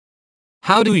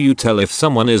How do you tell if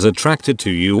someone is attracted to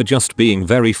you or just being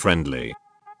very friendly?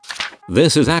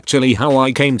 This is actually how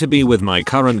I came to be with my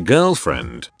current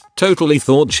girlfriend. Totally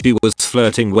thought she was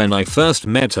flirting when I first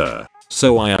met her,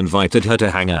 so I invited her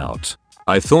to hang out.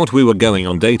 I thought we were going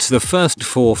on dates the first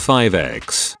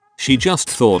 4-5x. She just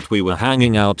thought we were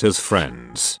hanging out as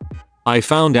friends. I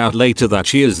found out later that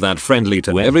she is that friendly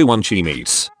to everyone she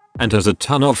meets, and has a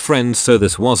ton of friends, so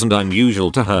this wasn't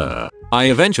unusual to her. I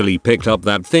eventually picked up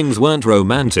that things weren't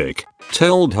romantic,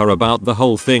 told her about the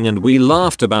whole thing, and we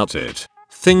laughed about it.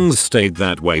 Things stayed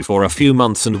that way for a few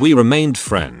months and we remained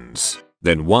friends.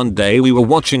 Then one day we were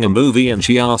watching a movie and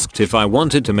she asked if I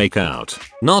wanted to make out.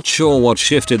 Not sure what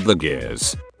shifted the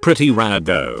gears. Pretty rad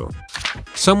though.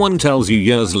 Someone tells you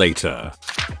years later.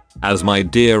 As my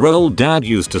dear old dad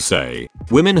used to say,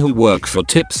 women who work for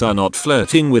tips are not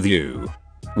flirting with you.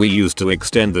 We used to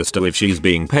extend this to if she's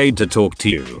being paid to talk to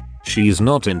you, she's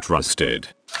not interested.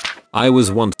 I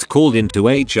was once called into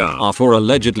HR for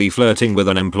allegedly flirting with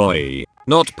an employee,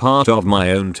 not part of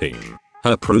my own team.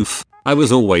 Her proof? I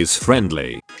was always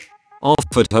friendly.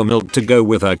 Offered her milk to go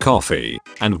with her coffee,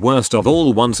 and worst of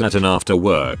all, once at an after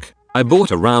work, I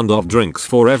bought a round of drinks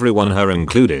for everyone, her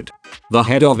included. The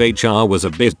head of HR was a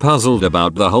bit puzzled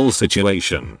about the whole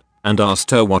situation, and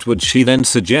asked her what would she then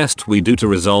suggest we do to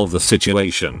resolve the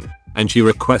situation, and she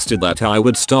requested that I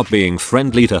would stop being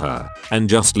friendly to her, and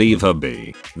just leave her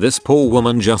be. This poor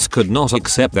woman just could not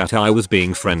accept that I was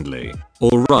being friendly.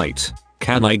 Alright.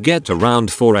 Can I get a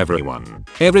round for everyone?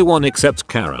 Everyone except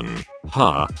Karen.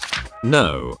 Huh?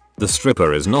 No, the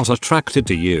stripper is not attracted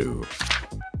to you.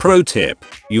 Pro tip,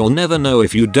 you'll never know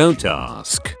if you don't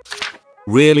ask.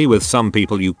 Really, with some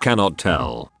people you cannot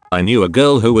tell. I knew a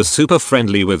girl who was super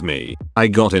friendly with me. I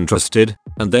got interested,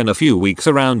 and then a few weeks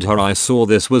around her I saw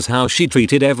this was how she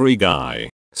treated every guy.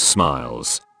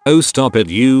 Smiles. Oh stop it,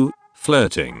 you.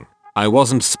 Flirting. I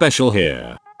wasn't special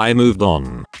here. I moved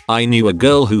on. I knew a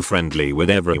girl who friendly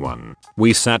with everyone.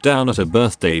 We sat down at a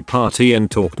birthday party and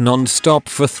talked non-stop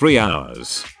for 3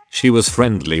 hours. She was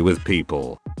friendly with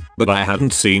people, but I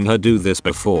hadn't seen her do this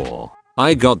before.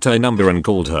 I got her number and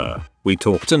called her. We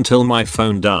talked until my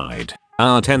phone died.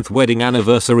 Our 10th wedding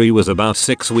anniversary was about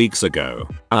 6 weeks ago.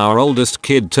 Our oldest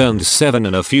kid turned 7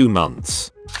 in a few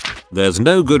months. There's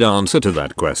no good answer to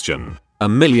that question. A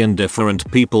million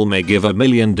different people may give a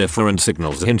million different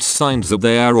signals, hints, signs that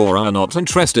they are or are not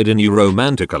interested in you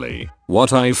romantically.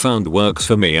 What I found works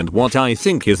for me and what I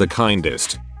think is the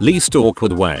kindest, least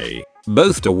awkward way,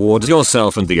 both towards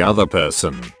yourself and the other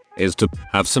person, is to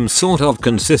have some sort of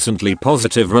consistently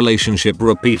positive relationship,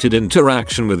 repeated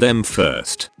interaction with them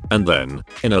first, and then,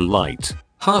 in a light,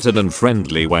 hearted and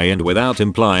friendly way and without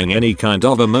implying any kind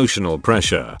of emotional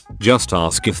pressure, just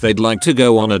ask if they'd like to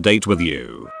go on a date with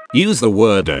you. Use the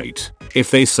word date.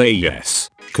 If they say yes,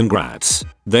 congrats.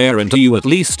 They're into you at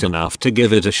least enough to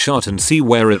give it a shot and see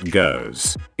where it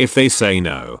goes. If they say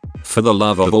no, for the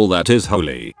love of all that is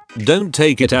holy, don't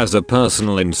take it as a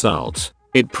personal insult.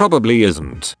 It probably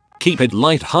isn't. Keep it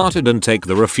light-hearted and take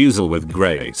the refusal with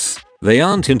grace. They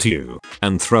aren't into you,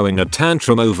 and throwing a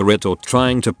tantrum over it or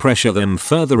trying to pressure them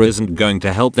further isn't going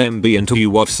to help them be into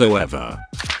you whatsoever.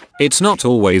 It's not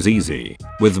always easy.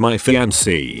 With my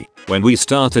fiancée, when we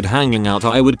started hanging out,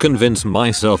 I would convince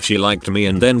myself she liked me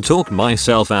and then talk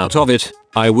myself out of it.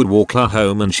 I would walk her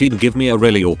home and she'd give me a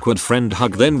really awkward friend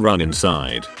hug, then run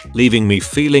inside, leaving me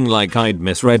feeling like I'd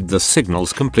misread the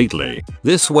signals completely.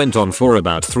 This went on for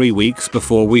about 3 weeks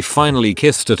before we finally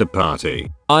kissed at a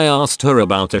party. I asked her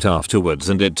about it afterwards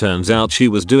and it turns out she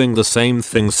was doing the same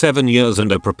thing 7 years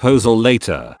and a proposal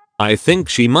later. I think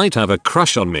she might have a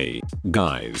crush on me,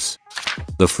 guys.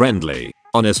 The friendly,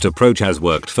 honest approach has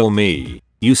worked for me.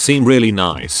 You seem really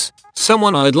nice.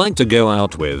 Someone I'd like to go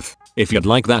out with. If you'd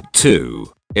like that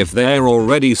too. If they're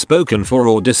already spoken for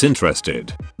or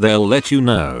disinterested, they'll let you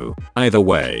know. Either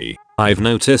way, I've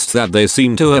noticed that they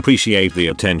seem to appreciate the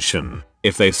attention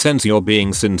if they sense you're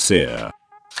being sincere.